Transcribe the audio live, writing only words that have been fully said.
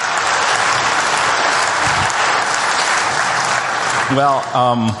Well,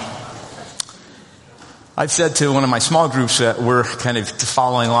 I've said to one of my small groups that we're kind of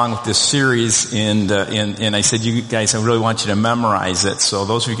following along with this series, and I said, you guys, I really want you to memorize it. So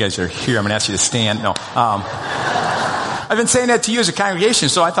those of you guys who are here, I'm going to ask you to stand. No. I've been saying that to you as a congregation,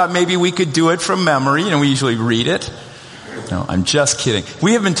 so I thought maybe we could do it from memory. We usually read it. No, I'm just kidding.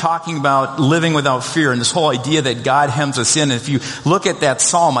 We have been talking about living without fear and this whole idea that God hems us in. And if you look at that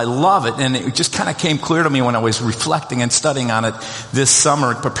psalm, I love it. And it just kind of came clear to me when I was reflecting and studying on it this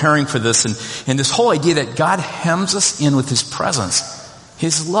summer, preparing for this. And this whole idea that God hems us in with His presence.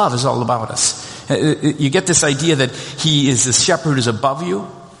 His love is all about us. You get this idea that He is the shepherd who's above you.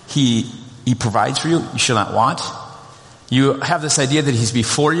 He provides for you. You shall not want. You have this idea that He's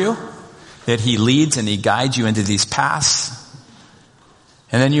before you, that He leads and He guides you into these paths.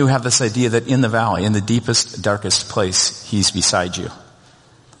 And then you have this idea that in the valley, in the deepest, darkest place, He's beside you.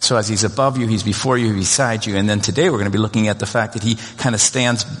 So as He's above you, He's before you, He's beside you. And then today we're going to be looking at the fact that He kind of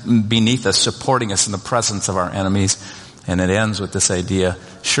stands beneath us, supporting us in the presence of our enemies. And it ends with this idea,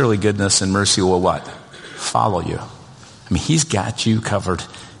 surely goodness and mercy will what? Follow you. I mean, He's got you covered.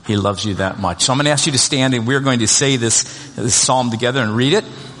 He loves you that much. So I'm going to ask you to stand, and we're going to say this psalm together and read it.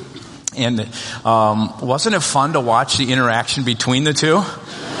 And wasn't it fun to watch the interaction between the two?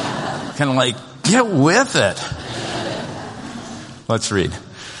 Kind of like, get with it. Let's read.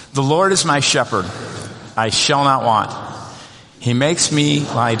 The Lord is my shepherd. I shall not want. He makes me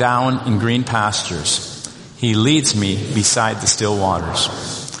lie down in green pastures. He leads me beside the still waters.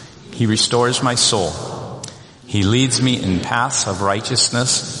 He restores my soul. He leads me in paths of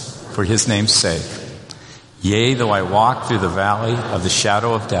righteousness for His name's sake. Yea, though I walk through the valley of the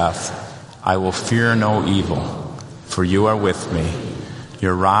shadow of death, I will fear no evil, for You are with me.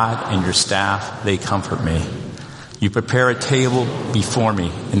 Your rod and Your staff, they comfort me. You prepare a table before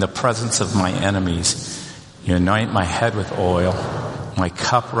me in the presence of my enemies. You anoint my head with oil. My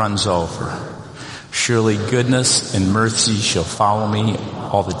cup runs over. Surely goodness and mercy shall follow me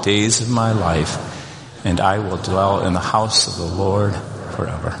all the days of my life, and I will dwell in the house of the Lord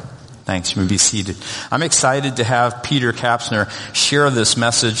forever. Thanks. You may be seated. I'm excited to have Peter Kapsner share this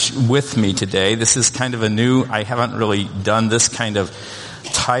message with me today. This is kind of I haven't really done this kind of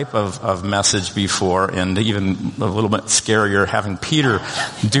type of message before, and even a little bit scarier having Peter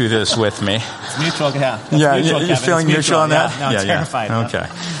do this with me. It's neutral, yeah. Yeah, neutral, you're feeling neutral on that? Yeah, no, I'm terrified. Yeah. Okay.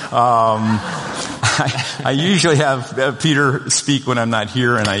 I usually have Peter speak when I'm not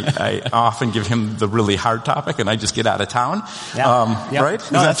here, and I often give him the really hard topic, and I just get out of town. Yeah. Yep.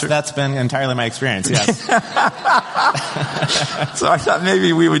 Right? No, that's been entirely my experience, yes. So I thought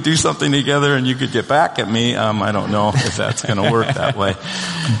maybe we would do something together, and you could get back at me. I don't know if that's going to work that way.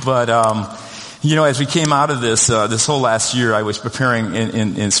 But, as we came out of this whole last year, I was preparing,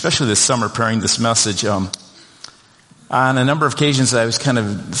 and especially this summer, preparing this message, on a number of occasions I was kind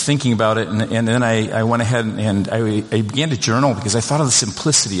of thinking about it, and then I went ahead and I began to journal, because I thought of the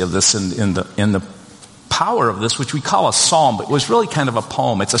simplicity of this and the power of this, which we call a psalm, but it was really kind of a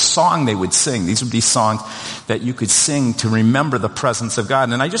poem. It's a song they would sing. These would be songs that you could sing to remember the presence of God.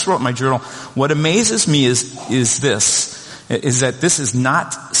 And I just wrote in my journal, what amazes me is that this is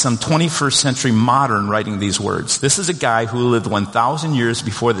not some 21st century modern writing these words. This is a guy who lived 1,000 years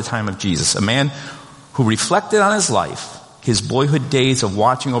before the time of Jesus, a man who reflected on his life, his boyhood days of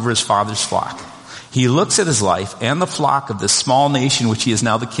watching over his father's flock. He looks at his life and the flock of this small nation, which he is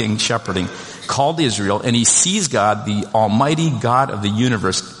now the king shepherding, called Israel, and he sees God, the almighty God of the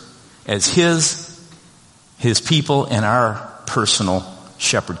universe, as his people and our personal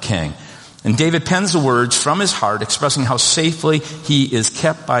shepherd king. And David pens the words from his heart, expressing how safely he is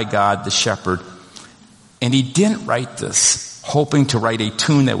kept by God, the shepherd. And he didn't write this hoping to write a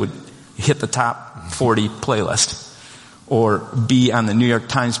tune that would hit the top 40 playlist or be on the New York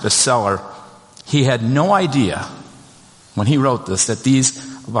Times bestseller. He had no idea when he wrote this that these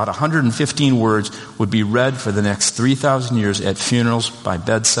about 115 words would be read for the next 3,000 years at funerals, by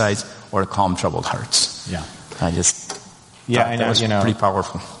bedsides, or to calm troubled hearts. Yeah. I know, that was pretty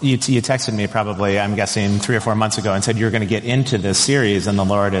powerful. You texted me probably, I'm guessing, 3 or 4 months ago and said you're going to get into this series, and the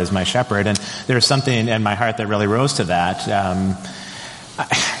Lord is my shepherd. And there's something in my heart that really rose to that.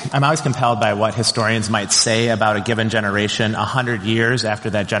 I'm always compelled by what historians might say about a given generation 100 years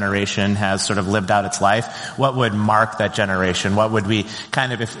after that generation has sort of lived out its life. What would mark that generation? What would we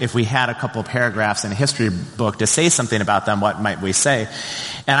kind of, if we had a couple paragraphs in a history book to say something about them, what might we say?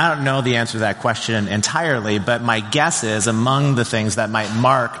 And I don't know the answer to that question entirely, but my guess is among the things that might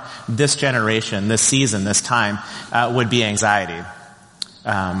mark this generation, this season, this time, would be anxiety.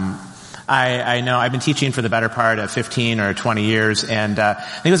 I know I've been teaching for the better part of 15 or 20 years, and I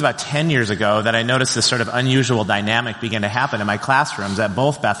think it was about 10 years ago that I noticed this sort of unusual dynamic begin to happen in my classrooms at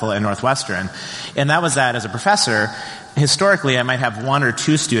both Bethel and Northwestern. And that was that as a professor, historically I might have one or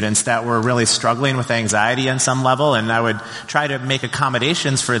two students that were really struggling with anxiety on some level, and I would try to make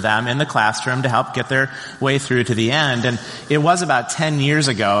accommodations for them in the classroom to help get their way through to the end. And it was about 10 years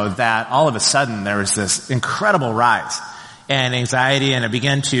ago that all of a sudden there was this incredible rise and anxiety, and I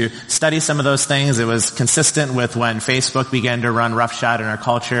began to study some of those things. It was consistent with when Facebook began to run roughshod in our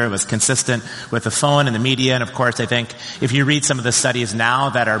culture. It was consistent with the phone and the media, and of course I think if you read some of the studies now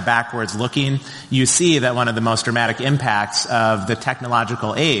that are backwards looking, you see that one of the most dramatic impacts of the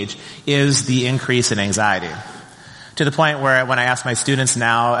technological age is the increase in anxiety. To the point where when I ask my students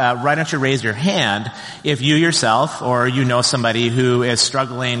now, why don't you raise your hand if you yourself or you know somebody who is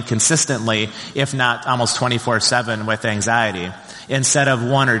struggling consistently, if not almost 24/7 with anxiety. Instead of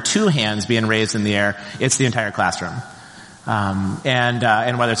one or two hands being raised in the air, it's the entire classroom.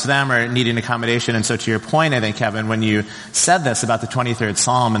 And whether it's them or needing accommodation. And so to your point, I think, Kevin, when you said this about the 23rd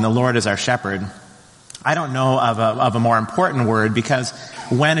Psalm and the Lord is our shepherd, I don't know of a more important word, because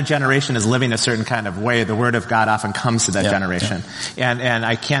when a generation is living a certain kind of way, the word of God often comes to that generation. Yeah. And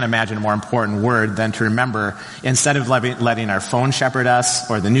I can't imagine a more important word than to remember, instead of letting our phone shepherd us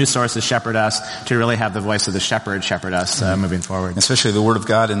or the news sources shepherd us, to really have the voice of the shepherd shepherd us moving forward. Especially the word of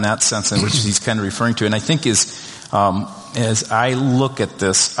God in that sense, in which he's kind of referring to. And I think as I look at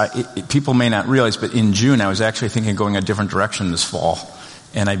this, people may not realize, but in June I was actually thinking of going a different direction this fall.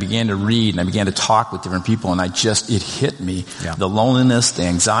 And I began to read and I began to talk with different people, and it hit me. Yeah. The loneliness, the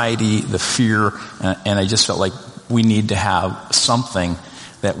anxiety, the fear, and I just felt like we need to have something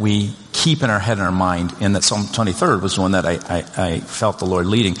that we keep in our head and our mind, and that Psalm 23rd was one that I felt the Lord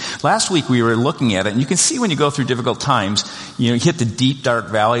leading. Last week we were looking at it, and you can see when you go through difficult times, you hit the deep, dark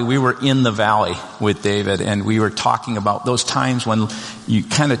valley. We were in the valley with David, and we were talking about those times when you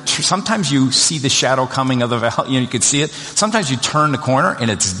sometimes you see the shadow coming of the valley, you could see it. Sometimes you turn the corner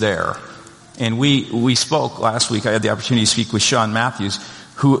and it's there. And we spoke last week. I had the opportunity to speak with Sean Matthews,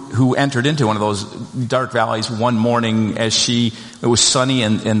 who entered into one of those dark valleys one morning it was sunny,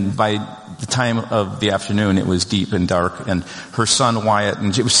 and by the time of the afternoon it was deep and dark, and her son Wyatt,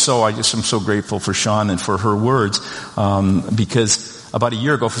 and I'm so grateful for Sean and for her words, because about a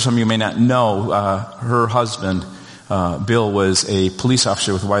year ago, for some of you may not know, her husband, Bill, was a police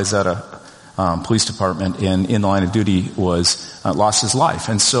officer with Wayzata Police Department, and in the line of duty lost his life.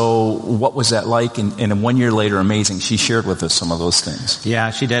 And so what was that like? And 1 year later, amazing, she shared with us some of those things.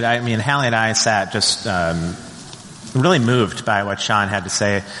 Yeah, she did. I mean, Hallie and I sat just really moved by what Sean had to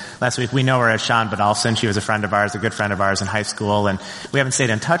say last week. We know her as Sean Badalson. She was a friend of ours, a good friend of ours in high school, and we haven't stayed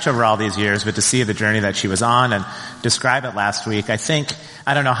in touch over all these years, but to see the journey that she was on and describe it last week,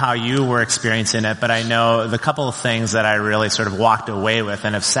 I don't know how you were experiencing it, but I know the couple of things that I really sort of walked away with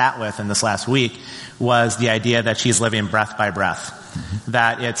and have sat with in this last week was the idea that she's living breath by breath. Mm-hmm.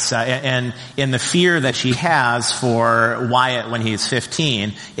 That it's, and in the fear that she has for Wyatt when he's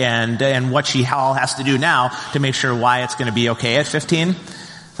 15, and what she all has to do now to make sure Wyatt's going to be okay at 15.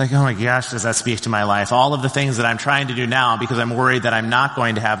 It's like, oh my gosh, does that speak to my life? All of the things that I'm trying to do now because I'm worried that I'm not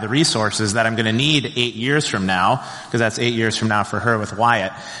going to have the resources that I'm going to need 8 years from now, because that's 8 years from now for her with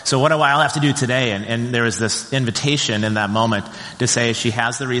Wyatt. So what do I all have to do today? And there was this invitation in that moment to say she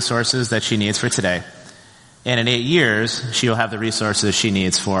has the resources that she needs for today. And in 8 years, she'll have the resources she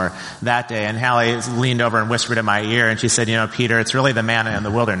needs for that day. And Hallie leaned over and whispered in my ear, and she said, Peter, it's really the manna in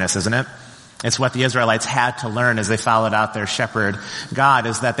the wilderness, isn't it? It's what the Israelites had to learn as they followed out their shepherd God,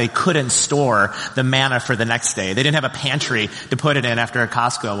 is that they couldn't store the manna for the next day. They didn't have a pantry to put it in after a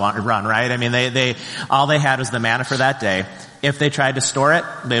Costco run, right? I mean, all they had was the manna for that day. If they tried to store it,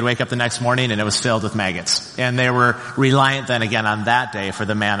 they'd wake up the next morning and it was filled with maggots. And they were reliant then again on that day for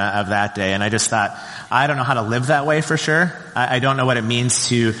the manna of that day. And I just thought, I don't know how to live that way for sure. I don't know what it means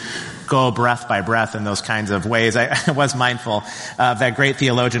to go breath by breath in those kinds of ways. I was mindful of that great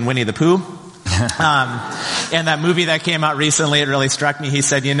theologian Winnie the Pooh. And that movie that came out recently, it really struck me. He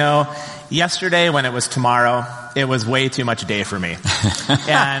said, yesterday when it was tomorrow, it was way too much day for me.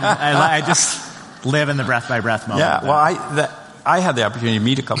 And I just live in the breath by breath moment. Yeah, well, I had the opportunity to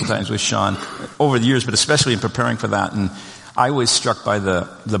meet a couple times with Sean over the years, but especially in preparing for that. And I was struck by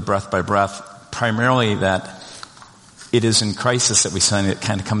the breath by breath, primarily that it is in crisis that we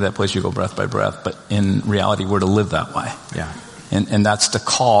kind of come to that place where you go breath by breath, but in reality we're to live that way. Yeah. And that's the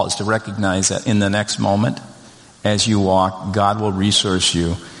call, is to recognize that in the next moment, as you walk, God will resource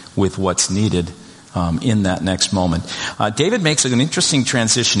you with what's needed in that next moment. David makes an interesting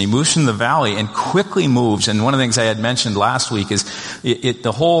transition. He moves from the valley and quickly moves. And one of the things I had mentioned last week is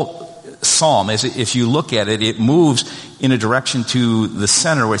the whole psalm, if you look at it, it moves in a direction to the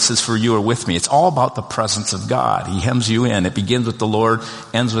center where it says, for you are with me. It's all about the presence of God. He hems you in. It begins with the Lord,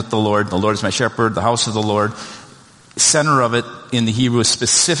 ends with the Lord. The Lord is my shepherd, the house of the Lord. Center of it in the Hebrew is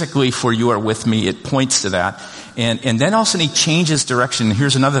specifically for you are with me. It points to that. And then all of a sudden he changes direction.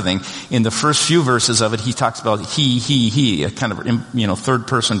 Here's another thing. In the first few verses of it, he talks about he, a kind of, third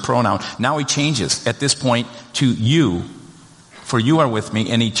person pronoun. Now he changes at this point to you. For you are with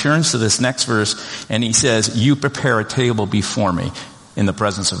me. And he turns to this next verse and he says, you prepare a table before me in the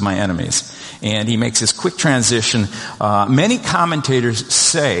presence of my enemies. And he makes this quick transition. Many commentators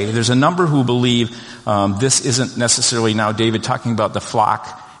say, there's a number who believe this isn't necessarily now David talking about the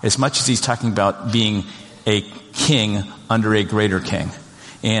flock as much as he's talking about being a king under a greater king.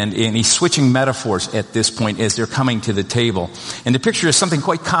 And he's switching metaphors at this point as they're coming to the table. And the picture is something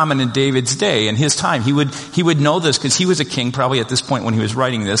quite common in David's day, in his time. He would know this because he was a king probably at this point when he was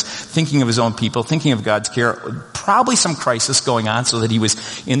writing this, thinking of his own people, thinking of God's care, probably some crisis going on so that he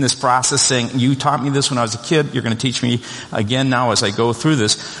was in this process saying, you taught me this when I was a kid, you're going to teach me again now as I go through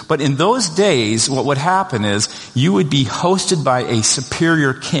this. But in those days, what would happen is you would be hosted by a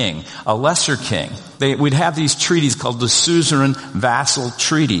superior king, a lesser king. We'd have these treaties called the suzerain vassal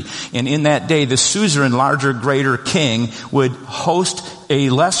treaty. And in that day, the suzerain, larger, greater king would host a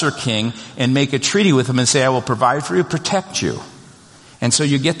lesser king and make a treaty with him and say, I will provide for you, protect you. And so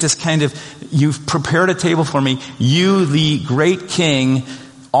you get this kind of, you've prepared a table for me. You, the great king,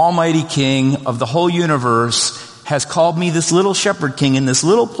 almighty king of the whole universe, has called me this little shepherd king in this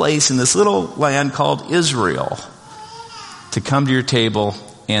little place, in this little land called Israel, to come to your table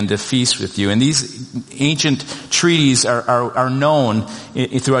and to feast with you. And these ancient treaties are known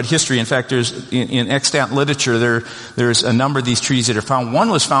throughout history. In fact, there's in extant literature there's a number of these treaties that are found. One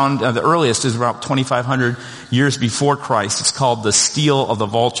was found, the earliest is about 2,500 years before Christ. It's called the Stele of the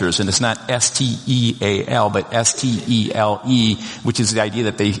Vultures, and it's not S-T-E-A-L, but S-T-E-L-E, which is the idea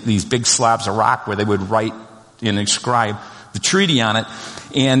that these big slabs of rock where they would write and inscribe the treaty on it.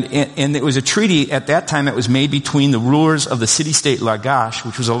 And it was a treaty at that time that was made between the rulers of the city-state Lagash,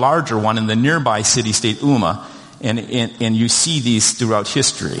 which was a larger one, and the nearby city-state Umma. And you see these throughout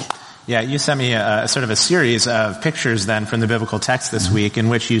history. Yeah, you sent me a sort of a series of pictures then from the biblical text this week in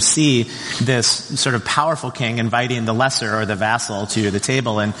which you see this sort of powerful king inviting the lesser or the vassal to the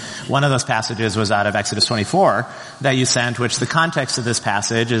table. And one of those passages was out of Exodus 24 that you sent, which the context of this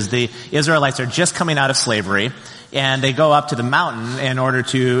passage is the Israelites are just coming out of slavery. And they go up to the mountain in order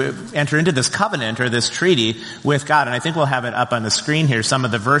to enter into this covenant or this treaty with God. And I think we'll have it up on the screen here, some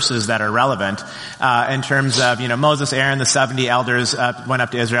of the verses that are relevant, in terms of, Moses, Aaron, the 70 elders, went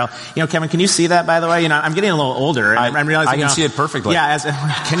up to Israel. Kevin, can you see that, by the way? I'm getting a little older. And I'm realizing, I can see it perfectly. Yeah,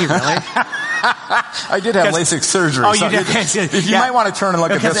 can you really? I did have LASIK surgery. Oh, you did? You might want to turn and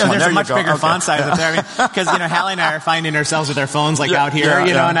look at this one. There's there a much bigger font size up there. Because, Hallie and I are finding ourselves with our phones out here,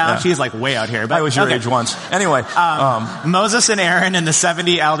 now. Yeah. She's way out here. But, I was your age once. Anyway. Moses and Aaron and the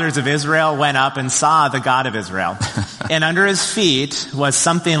 70 elders of Israel went up and saw the God of Israel. And under his feet was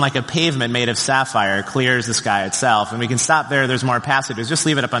something like a pavement made of sapphire, clear as the sky itself. And we can stop there. There's more passages. Just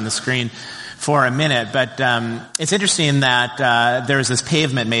leave it up on the screen for a minute. But it's interesting that there's this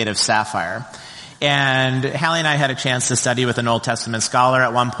pavement made of sapphire. And Hallie and I had a chance to study with an Old Testament scholar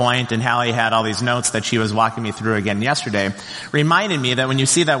at one point, and Hallie had all these notes that she was walking me through again yesterday, reminding me that when you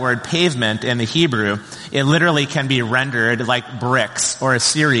see that word pavement in the Hebrew, it literally can be rendered like bricks or a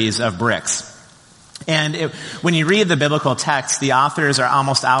series of bricks. And when you read the biblical text, the authors are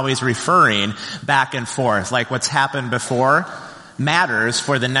almost always referring back and forth, like what's happened before matters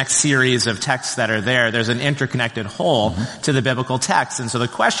for the next series of texts that are there. There's an interconnected whole to the biblical text. And so the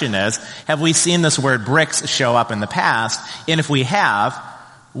question is, have we seen this word bricks show up in the past? And if we have,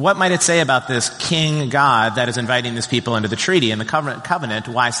 what might it say about this king God that is inviting these people into the treaty and the covenant?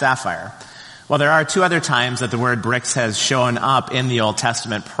 Why sapphire? Well, there are two other times that the word bricks has shown up in the Old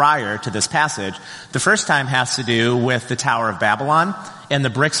Testament prior to this passage. The first time has to do with the Tower of Babylon and the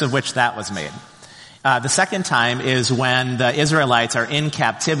bricks of which that was made. The second time is when the Israelites are in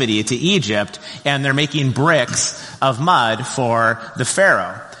captivity to Egypt and they're making bricks of mud for the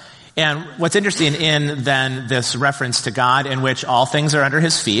Pharaoh. And what's interesting in then this reference to God in which all things are under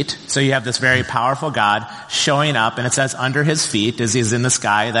his feet, so you have this very powerful God showing up, and it says under his feet as he's in the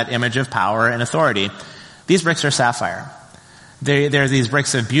sky, that image of power and authority. These bricks are sapphire. They're these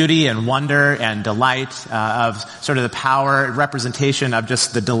bricks of beauty and wonder and delight, of sort of the power, representation of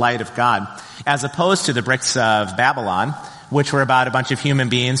just the delight of God, as opposed to the bricks of Babylon, which were about a bunch of human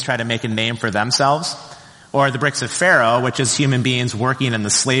beings trying to make a name for themselves, or the bricks of Pharaoh, which is human beings working in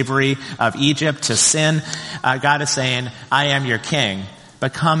the slavery of Egypt to sin. God is saying, I am your king.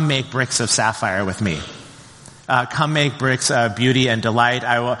 but come make bricks of sapphire with me. Come make bricks of beauty and delight.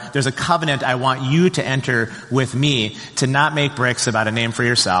 There's a covenant I want you to enter with me, to not make bricks about a name for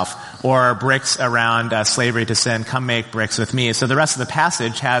yourself or bricks around slavery to sin. Come make bricks with me. So the rest of the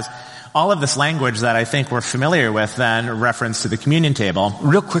passage has all of this language that I think we're familiar with, then reference to the communion table.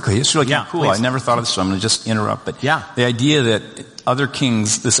 Real quickly, it's really kind of cool. Please. I never thought of this, so I'm going to just interrupt. But Yeah. the idea that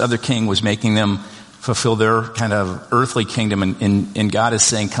this other king was making them fulfill their kind of earthly kingdom, and God is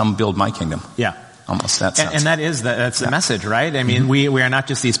saying, come build my kingdom. Yeah. Almost that sense. And that's the message, right? I mean, we are not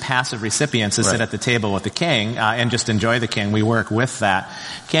just these passive recipients who sit at the table with the king and just enjoy the king. We work with that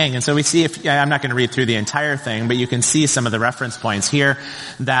king. And so we see, I'm not going to read through the entire thing, but you can see some of the reference points here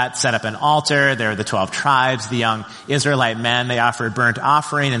that set up an altar. There are the 12 tribes, the young Israelite men. They offered burnt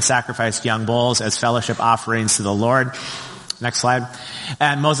offering and sacrificed young bulls as fellowship offerings to the Lord. Next slide.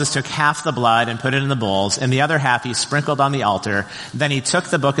 And Moses took half the blood and put it in the bowls, and the other half he sprinkled on the altar. Then he took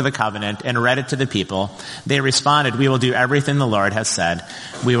the book of the covenant and read it to the people. They responded, we will do everything the Lord has said.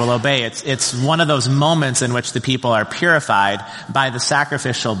 We will obey. It's one of those moments in which the people are purified by the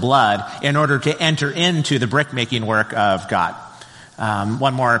sacrificial blood in order to enter into the brick-making work of God.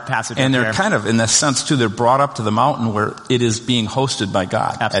 One more passage. And they're kind of, in that sense, too, they're brought up to the mountain where it is being hosted by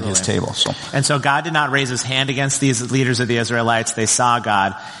God. Absolutely. At his table. And so God did not raise his hand against these leaders of the Israelites. They saw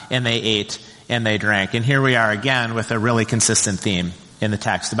God, and they ate, and they drank. And here we are again with a really consistent theme in the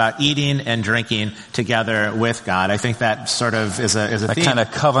text about eating and drinking together with God. I think that sort of is a theme. That kind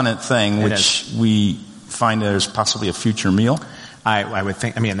of covenant thing, which we find there's possibly a future meal. I would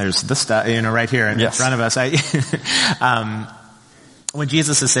think, there's this stuff, right here in front of us. When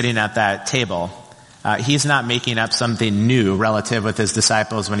Jesus is sitting at that table, he's not making up something new relative with his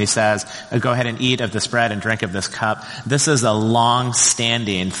disciples when he says, go ahead and eat of this bread and drink of this cup. This is a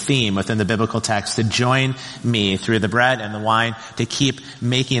long-standing theme within the biblical text, to join me through the bread and the wine to keep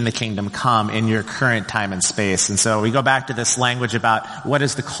making the kingdom come in your current time and space. And so we go back to this language about what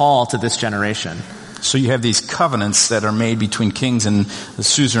is the call to this generation. So you have these covenants that are made between kings and the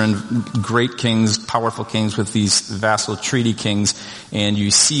suzerain, great kings, powerful kings with these vassal treaty kings, and you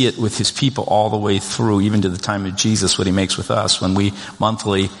see it with his people all the way through, even to the time of Jesus, what he makes with us when we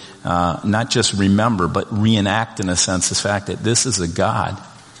monthly not just remember, but reenact, in a sense, the fact that this is a God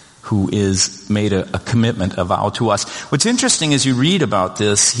who is made a commitment, a vow to us. What's interesting as you read about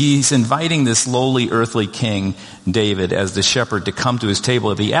this, he's inviting this lowly earthly king, David, as the shepherd, to come to his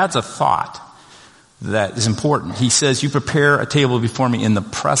table. He adds a thought that is important. He says, you prepare a table before me in the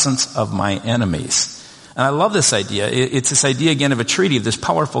presence of my enemies. And I love this idea. It's this idea again of a treaty, of this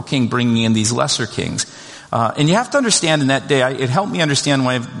powerful king bringing in these lesser kings. And you have to understand in that day, it helped me understand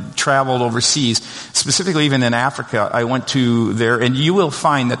when I've traveled overseas, specifically even in Africa. I went to there, and you will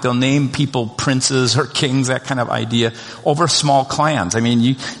find that they'll name people princes or kings, that kind of idea, over small clans. I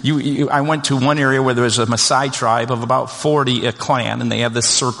mean, I went to one area where there was a Maasai tribe of about 40, a clan, and they have this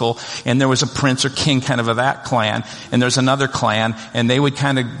circle, and there was a prince or king kind of that clan, and there's another clan, and they would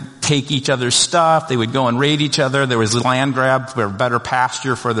kind of take each other's stuff. They would go and raid each other. There was land grab for better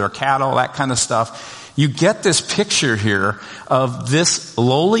pasture for their cattle, that kind of stuff. You get this picture here of this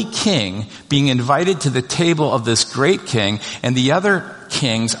lowly king being invited to the table of this great king, and the other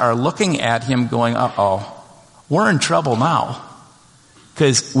kings are looking at him going, uh-oh, we're in trouble now,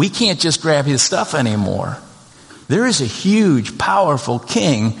 because we can't just grab his stuff anymore. There is a huge, powerful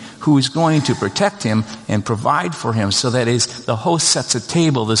king who is going to protect him and provide for him, so that as the host sets a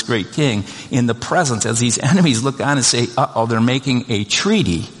table, this great king, in the presence, as these enemies look on and say, uh-oh, they're making a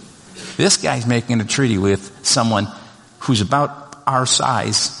treaty. This guy's making a treaty with someone who's about our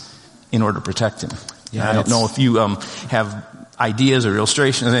size in order to protect him. Yeah, I don't know if you have ideas or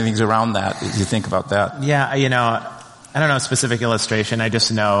illustrations, anything around that as you think about that. Yeah, I don't know a specific illustration. I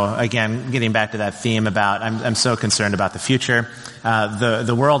just know, again, getting back to that theme about I'm so concerned about the future.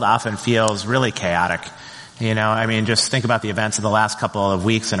 The world often feels really chaotic. Just think about the events of the last couple of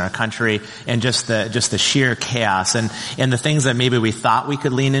weeks in our country, and just the sheer chaos and the things that maybe we thought we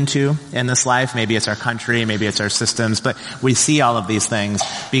could lean into in this life. Maybe it's our country, maybe it's our systems, but we see all of these things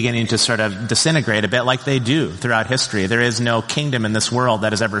beginning to sort of disintegrate a bit like they do throughout history. There is no kingdom in this world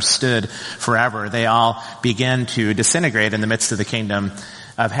that has ever stood forever. They all begin to disintegrate in the midst of the kingdom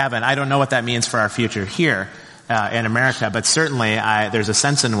of heaven. I don't know what that means for our future here in America, but certainly there's a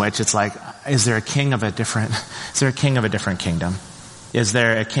sense in which it's like, is there a king of a different kingdom? Is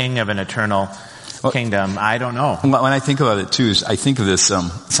there a king of an eternal kingdom? I don't know. When I think about it too, I think of this,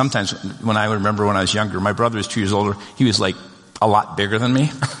 sometimes when I remember when I was younger, my brother was 2 years older, he was like a lot bigger than me.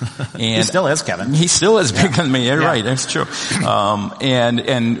 And he still is, Kevin. He still is bigger than me. You're right. That's true.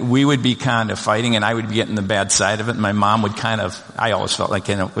 And we would be kind of fighting, and I would be getting the bad side of it. And my mom would I always felt like,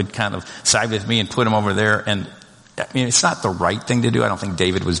 would kind of side with me and put him over there. And I mean, it's not the right thing to do. I don't think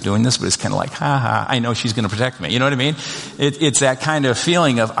David was doing this, but it's kind of like, ha ha, I know she's going to protect me. You know what I mean? It's that kind of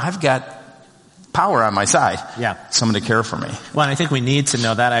feeling of, I've got power on my side. Yeah. Someone to care for me. Well, and I think we need to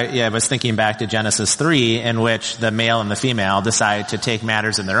know that. I was thinking back to Genesis 3, in which the male and the female decide to take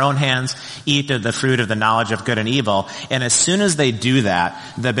matters in their own hands, eat of the fruit of the knowledge of good and evil. And as soon as they do that,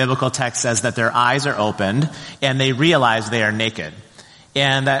 the biblical text says that their eyes are opened and they realize they are naked.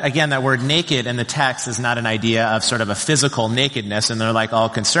 And that word naked in the text is not an idea of sort of a physical nakedness, and they're like all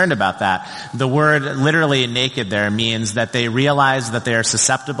concerned about that. The word literally naked there means that they realize that they are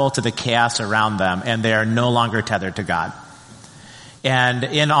susceptible to the chaos around them and they are no longer tethered to God. And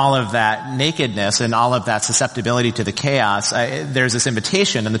in all of that nakedness and all of that susceptibility to the chaos, there's this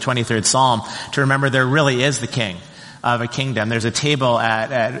invitation in the 23rd Psalm to remember there really is the King of a kingdom. There's a table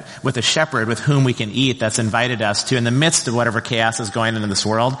with a shepherd with whom we can eat that's invited us to, in the midst of whatever chaos is going on in this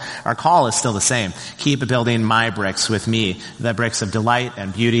world, our call is still the same. Keep building my bricks with me, the bricks of delight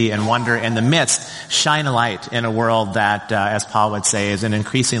and beauty and wonder in the midst. Shine a light in a world that, as Paul would say, is an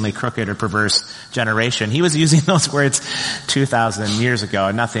increasingly crooked or perverse generation. He was using those words 2,000 years ago.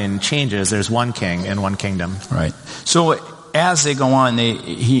 Nothing changes. There's one king and one kingdom. Right. So as they go on,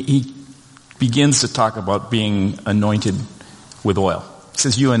 he begins to talk about being anointed with oil. It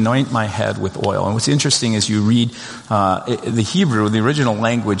says, you anoint my head with oil. And what's interesting is you read the Hebrew, the original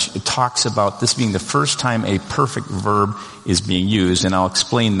language, it talks about this being the first time a perfect verb is being used. And I'll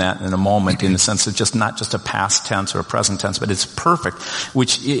explain that in a moment, in the sense of not just a past tense or a present tense, but it's perfect,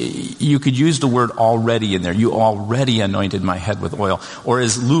 which you could use the word already in there. You already anointed my head with oil. Or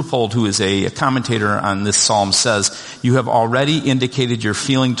as Leupold, who is a commentator on this psalm, says, you have already indicated your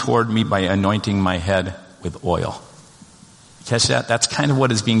feeling toward me by anointing my head with oil. Catch that? That's kind of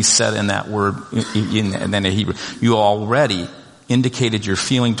what is being said in that word in the Hebrew. You already indicated your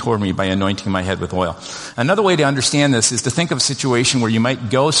feeling toward me by anointing my head with oil. Another way to understand this is to think of a situation where you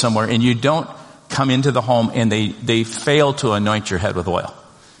might go somewhere and you don't come into the home and they fail to anoint your head with oil.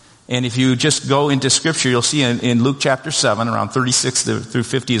 And if you just go into Scripture, you'll see in Luke chapter 7, around 36 through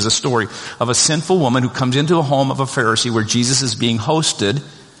 50, is a story of a sinful woman who comes into a home of a Pharisee where Jesus is being hosted.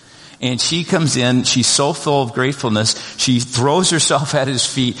 And she comes in, she's so full of gratefulness, she throws herself at his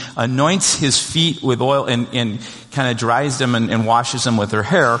feet, anoints his feet with oil and kind of dries them and washes them with her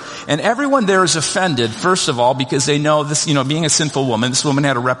hair. And everyone there is offended, first of all, because they know this, being a sinful woman, this woman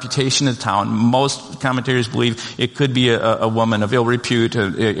had a reputation in town. Most commentators believe it could be a woman of ill repute,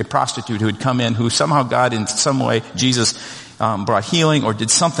 a prostitute who had come in, who somehow God in some way, Jesus, brought healing or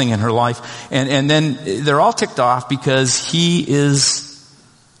did something in her life. And then they're all ticked off because he is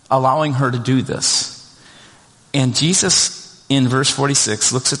allowing her to do this. And Jesus, in verse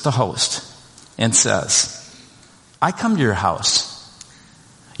 46, looks at the host and says, I come to your house.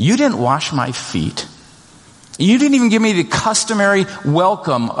 You didn't wash my feet. You didn't even give me the customary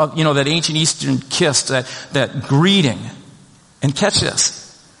welcome of, that ancient Eastern kiss, that greeting. And catch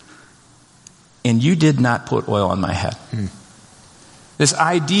this. And you did not put oil on my head. This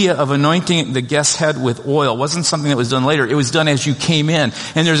idea of anointing the guest's head with oil wasn't something that was done later. It was done as you came in.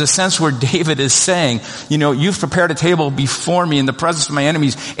 And there's a sense where David is saying, you've prepared a table before me in the presence of my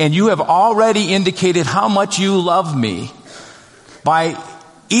enemies, and you have already indicated how much you love me by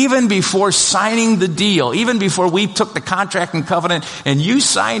even before signing the deal, even before we took the contract and covenant and you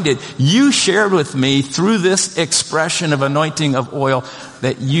signed it, you shared with me through this expression of anointing of oil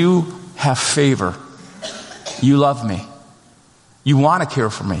that you have favor. You love me. You want to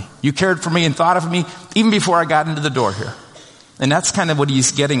care for me. You cared for me and thought of me even before I got into the door here. And that's kind of what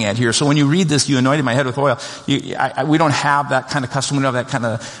he's getting at here. So when you read this, you anointed my head with oil. We don't have that kind of custom. We don't have that kind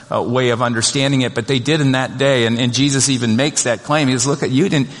of way of understanding it, but they did in that day. And Jesus even makes that claim. He says, look, you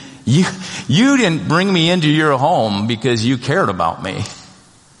didn't bring me into your home because you cared about me.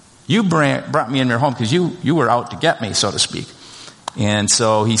 You brought me in your home because you were out to get me, so to speak. And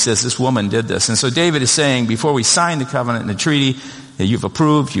so he says, this woman did this. And so David is saying, before we sign the covenant and the treaty, that you've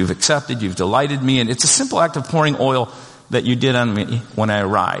approved, you've accepted, you've delighted me. And it's a simple act of pouring oil that you did on me when I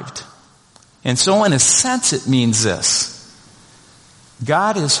arrived. And so in a sense, it means this.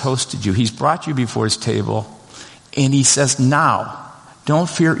 God has hosted you. He's brought you before his table. And he says, now, don't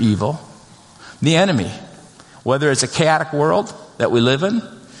fear evil. The enemy, whether it's a chaotic world that we live in,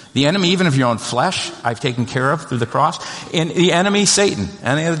 the enemy, even of your own flesh, I've taken care of through the cross. And the enemy, Satan,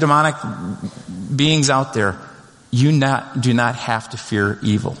 and the other demonic beings out there, you do not have to fear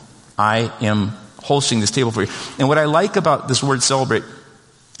evil. I am hosting this table for you. And what I like about this word celebrate,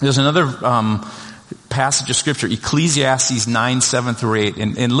 there's another passage of scripture, Ecclesiastes 9, 7 through 8.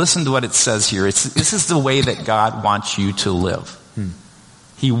 And listen to what it says here. This is the way that God wants you to live.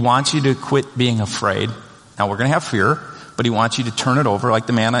 He wants you to quit being afraid. Now we're going to have fear, but he wants you to turn it over like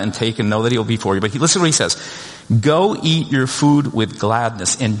the manna and take and know that he'll be for you. But listen to what he says. Go eat your food with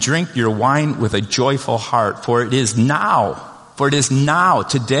gladness and drink your wine with a joyful heart, for it is now,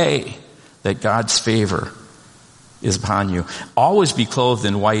 today, that God's favor is upon you. Always be clothed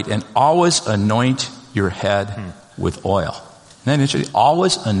in white and always anoint your head with oil. And then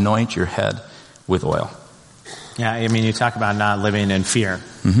always anoint your head with oil. Yeah, I mean, you talk about not living in fear.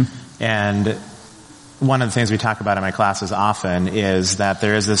 And one of the things we talk about in my classes often is that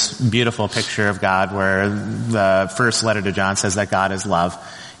there is this beautiful picture of God where the first letter to John says that God is love.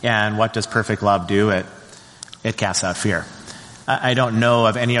 And what does perfect love do? It casts out fear. I don't know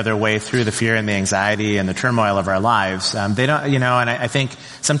of any other way through the fear and the anxiety and the turmoil of our lives. They don't, and I think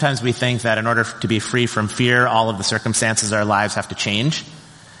sometimes we think that in order to be free from fear, all of the circumstances of our lives have to change.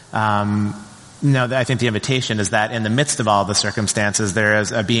 No, I think the invitation is that in the midst of all the circumstances, there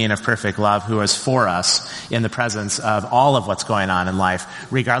is a being of perfect love who is for us in the presence of all of what's going on in life.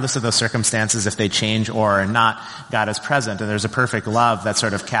 Regardless of those circumstances, if they change or not, God is present. And there's a perfect love that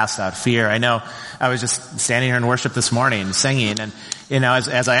sort of casts out fear. I know I was just standing here in worship this morning singing, and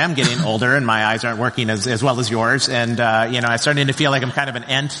as I am getting older and my eyes aren't working as well as yours, and I'm starting to feel like I'm kind of an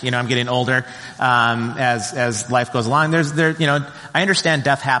ant. I'm getting older as life goes along. I understand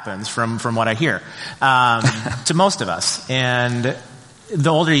death happens from what I hear to most of us, and the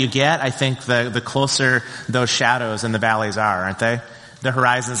older you get, I think the closer those shadows and the valleys are, aren't they? The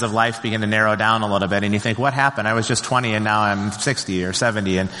horizons of life begin to narrow down a little bit, and you think, what happened? I was just 20 and now I'm 60 or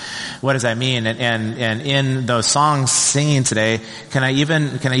 70, and what does that mean? And in those songs singing today, can I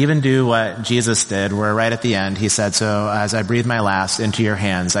even do what Jesus did, where right at the end he said, so as I breathe my last, into your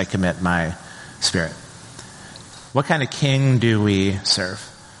hands I commit my spirit. What kind of king do we serve?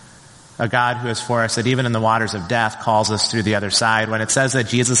 A God who is for us, that even in the waters of death calls us through the other side. When it says that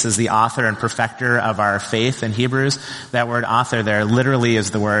Jesus is the author and perfecter of our faith in Hebrews, that word author there literally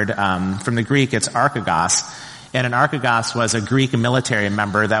is the word, from the Greek, it's archegos. And an archegos was a Greek military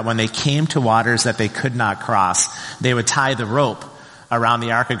member that when they came to waters that they could not cross, they would tie the rope around the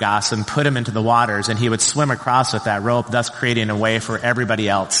archegos and put him into the waters, and he would swim across with that rope, thus creating a way for everybody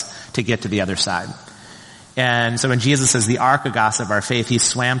else to get to the other side. And so when Jesus is the archegos of our faith, he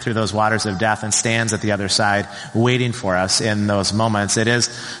swam through those waters of death and stands at the other side waiting for us in those moments. It is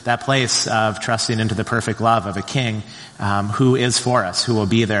that place of trusting into the perfect love of a king who is for us, who will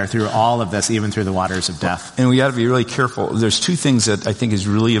be there through all of this, even through the waters of death. And we got to be really careful. There's two things that I think is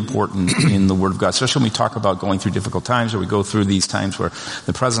really important in the Word of God, especially when we talk about going through difficult times, or we go through these times where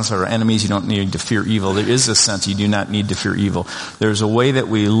the presence of our enemies, you don't need to fear evil. There is a sense you do not need to fear evil. There's a way that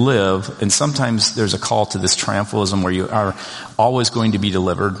we live, and sometimes there's a call to this triumphalism where you are always going to be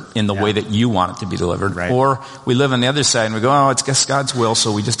delivered in the way that you want it to be delivered. Right. Or we live on the other side and we go, oh, it's just God's will,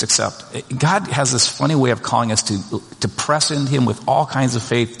 so we just accept. God has this funny way of calling us to press into him with all kinds of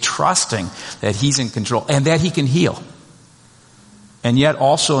faith, trusting that he's in control and that he can heal. And yet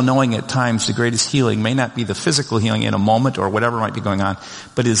also knowing at times the greatest healing may not be the physical healing in a moment or whatever might be going on,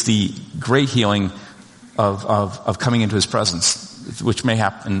 but is the great healing of coming into his presence, which may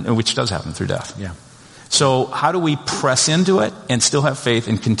happen, and which does happen through death. Yeah. So how do we press into it and still have faith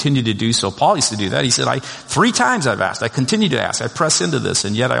and continue to do so? Paul used to do that. He said, 3 times I've asked. I continue to ask. I press into this.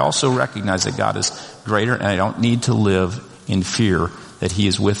 And yet I also recognize that God is greater, and I don't need to live in fear that he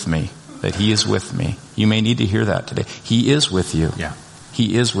is with me. That he is with me. You may need to hear that today. He is with you. Yeah.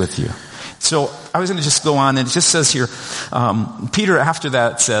 He is with you. So I was going to just go on, and it just says here, Peter after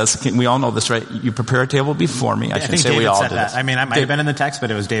that says, we all know this, right? You prepare a table before me. I think say David we all said did that. this. I mean, I might have been in the text, but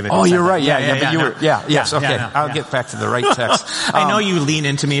it was David. Oh, you're right. Yeah, Yes. Okay. I'll get back to the right text. I know you lean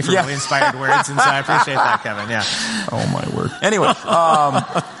into me for really inspired words, and so I appreciate that, Kevin. Yeah. Oh my word. Anyway,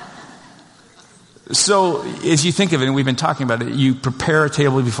 so as you think of it, and we've been talking about it, you prepare a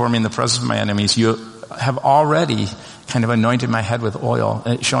table before me in the presence of my enemies. You have already kind of anointed my head with oil,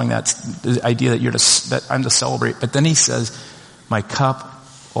 showing that the idea that I'm to celebrate. But then he says, my cup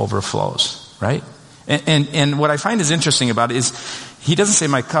overflows, right? And what I find is interesting about it is he doesn't say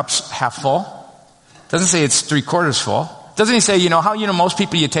my cup's half full. Doesn't say it's 3/4 full. Doesn't he say, most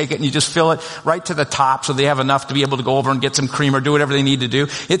people you take it and you just fill it right to the top so they have enough to be able to go over and get some cream or do whatever they need to do.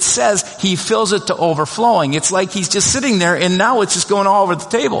 It says he fills it to overflowing. It's like he's just sitting there and now it's just going all over the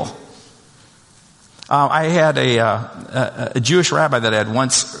table. I had a Jewish rabbi that I had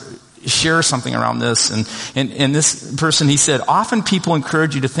once share something around this. And this person, he said, often people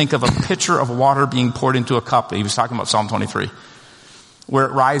encourage you to think of a pitcher of water being poured into a cup. He was talking about Psalm 23, where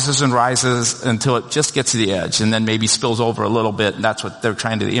it rises and rises until it just gets to the edge and then maybe spills over a little bit. And that's what they're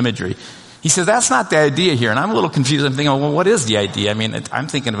trying to, the imagery. He said, that's not the idea here. And I'm a little confused. I'm thinking, well, what is the idea? I mean, I'm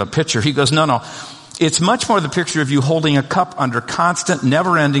thinking of a pitcher. He goes, no. It's much more the picture of you holding a cup under constant,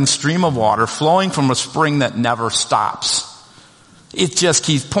 never-ending stream of water flowing from a spring that never stops. It just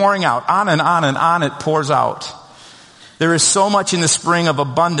keeps pouring out, on and on and on it pours out. There is so much in the spring of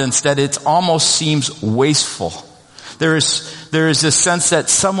abundance that it almost seems wasteful. There is this sense that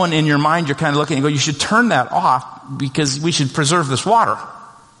someone in your mind, you're kind of looking and go, you should turn that off because we should preserve this water.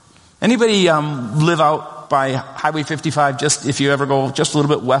 Anybody live out by Highway 55, just if you ever go just a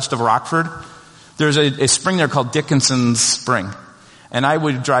little bit west of Rockford? There's a spring there called Dickinson's Spring. And I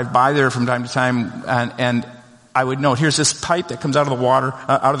would drive by there from time to time and I would note, here's this pipe that comes out of the water,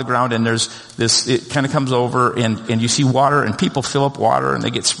 out of the ground, and there's this, it kind of comes over and you see water and people fill up water and they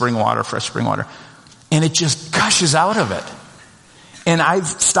get spring water, fresh spring water. And it just gushes out of it. And I've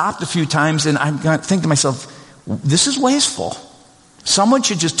stopped a few times and I'm going to think to myself, this is wasteful. Someone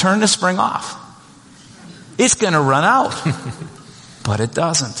should just turn the spring off. It's going to run out. But it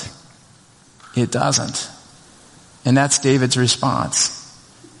doesn't. It doesn't. And that's David's response.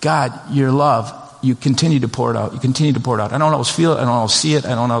 God, your love, you continue to pour it out. You continue to pour it out. I don't always feel it. I don't always see it.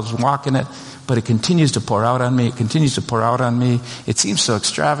 I don't always walk in it. But it continues to pour out on me. It continues to pour out on me. It seems so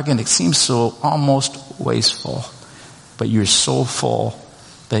extravagant. It seems so almost wasteful. But you're so full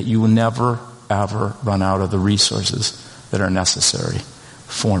that you will never, ever run out of the resources that are necessary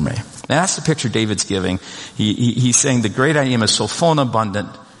for me. Now, that's the picture David's giving. He's saying the great I am is so full and abundant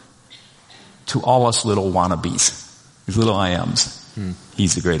to all us little wannabes, these little I ams.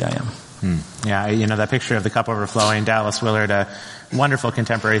 He's the great I am. Yeah, that picture of the cup overflowing, Dallas Willard, a wonderful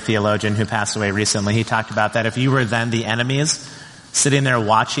contemporary theologian who passed away recently, he talked about that if you were then the enemies sitting there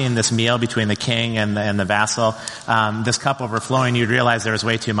watching this meal between the king and the vassal, this cup overflowing, you'd realize there was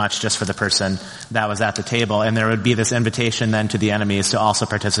way too much just for the person that was at the table. And there would be this invitation then to the enemies to also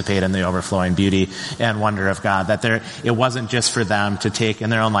participate in the overflowing beauty and wonder of God. That it wasn't just for them to take in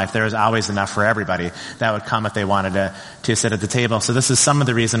their own life. There was always enough for everybody that would come if they wanted to sit at the table. So this is some of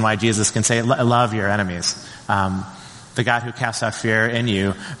the reason why Jesus can say, love your enemies. The God who casts out fear in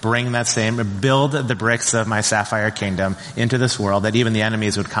you, build the bricks of my sapphire kingdom into this world that even the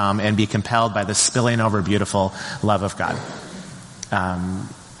enemies would come and be compelled by the spilling over beautiful love of God. I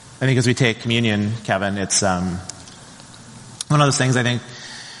think as we take communion, Kevin, it's one of those things I think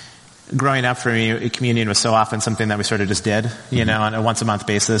growing up for me, communion was so often something that we sort of just did, on a once a month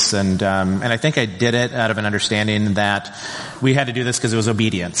basis. And I think I did it out of an understanding that we had to do this because it was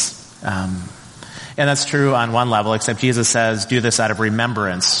obedience. And that's true on one level, except Jesus says, do this out of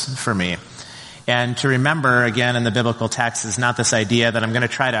remembrance for me. And to remember, again, in the biblical text is not this idea that I'm going to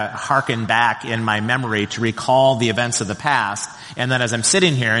try to hearken back in my memory to recall the events of the past, and then as I'm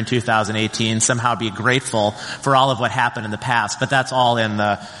sitting here in 2018, somehow be grateful for all of what happened in the past. But that's all in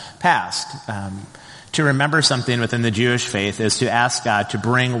the past. To remember something within the Jewish faith is to ask God to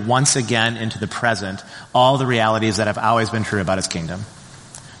bring once again into the present all the realities that have always been true about His kingdom.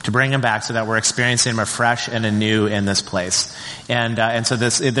 To bring him back so that we're experiencing him afresh and anew in this place. And so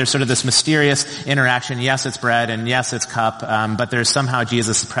there's sort of this mysterious interaction. Yes, it's bread and yes, it's cup, but there's somehow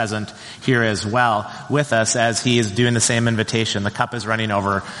Jesus present here as well with us as he is doing the same invitation. The cup is running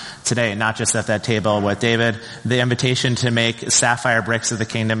over today, not just at that table with David. The invitation to make sapphire bricks of the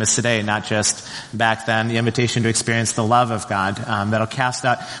kingdom is today, not just back then. The invitation to experience the love of God, that'll cast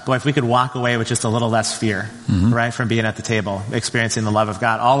out, boy, if we could walk away with just a little less fear, right, from being at the table, experiencing the love of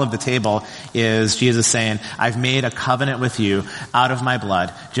God. All of the table is Jesus saying, I've made a covenant with you out of my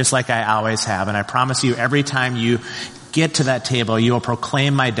blood, just like I always have. And I promise you, every time you get to that table, you will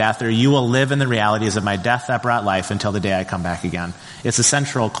proclaim my death, or you will live in the realities of my death that brought life until the day I come back again. It's a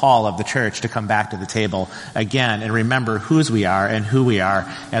central call of the church to come back to the table again and remember whose we are and who we are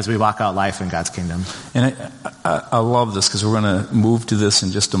as we walk out life in God's kingdom. And I love this because we're going to move to this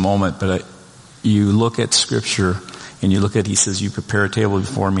in just a moment, but you look at Scripture and you look at, he says, you prepare a table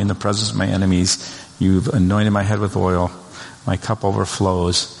before me in the presence of my enemies. You've anointed my head with oil. My cup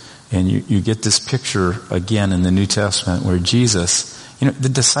overflows. And you get this picture again in the New Testament where Jesus, the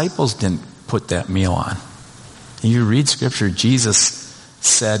disciples didn't put that meal on. And you read Scripture, Jesus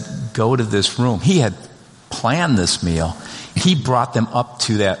said, go to this room. He had planned this meal. He brought them up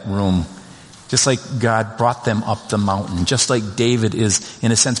to that room. Just like God brought them up the mountain. Just like David is,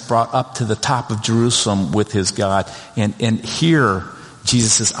 in a sense, brought up to the top of Jerusalem with his God. And here,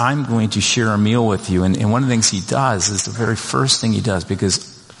 Jesus says, I'm going to share a meal with you. And one of the things he does is the very first thing he does, because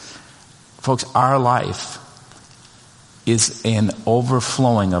Folks, our life is an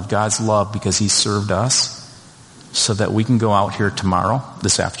overflowing of God's love because he served us so that we can go out here tomorrow,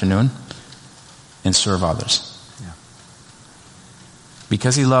 this afternoon, and serve others. Yeah.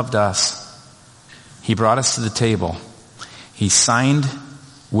 Because he loved us, he brought us to the table. He signed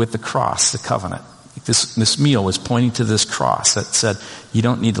with the cross, the covenant. This meal was pointing to this cross that said, you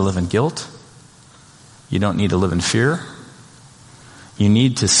don't need to live in guilt. You don't need to live in fear. You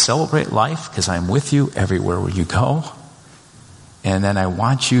need to celebrate life because I'm with you everywhere where you go. And then I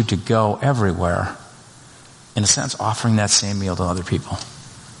want you to go everywhere, in a sense, offering that same meal to other people.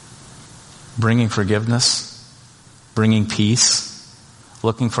 Bringing forgiveness, bringing peace,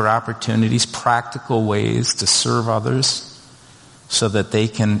 looking for opportunities, practical ways to serve others so that they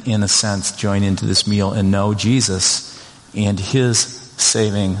can, in a sense, join into this meal and know Jesus and his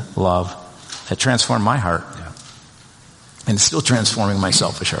saving love that transformed my heart. Yeah. And it's still transforming my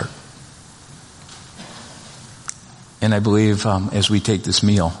selfish heart. And I believe as we take this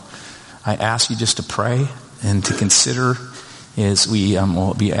meal, I ask you just to pray and to consider as we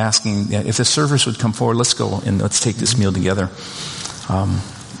will be asking, if the servers would come forward, let's go and let's take this meal together.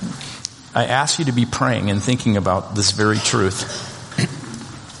 I ask you to be praying and thinking about this very truth.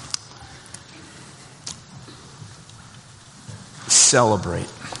 Celebrate.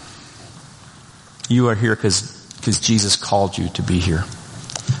 You are here because Jesus called you to be here.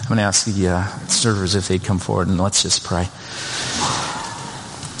 I'm going to ask the servers if they'd come forward, and let's just pray.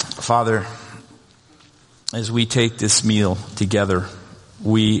 Father, as we take this meal together,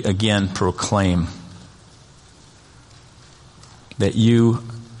 we again proclaim that you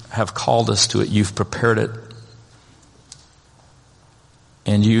have called us to it. You've prepared it.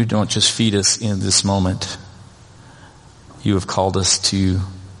 And you don't just feed us in this moment. You have called us to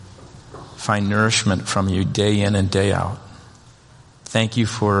find nourishment from you day in and day out. Thank you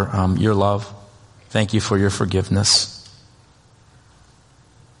for your love. Thank you for your forgiveness.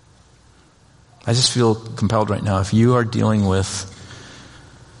 I just feel compelled right now, if you are dealing with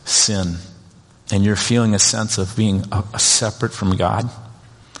sin and you're feeling a sense of being separate from God,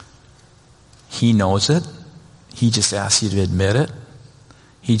 he knows it. He just asks you to admit it.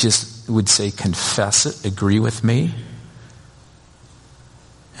 He just would say, confess it, agree with me,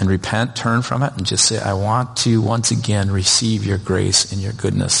 and repent, turn from it, and just say, I want to once again receive your grace and your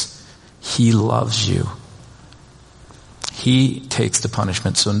goodness. He loves you. He takes the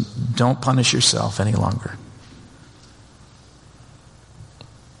punishment, so don't punish yourself any longer.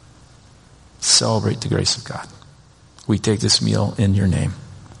 Celebrate the grace of God. We take this meal in your name.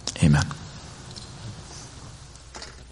 Amen.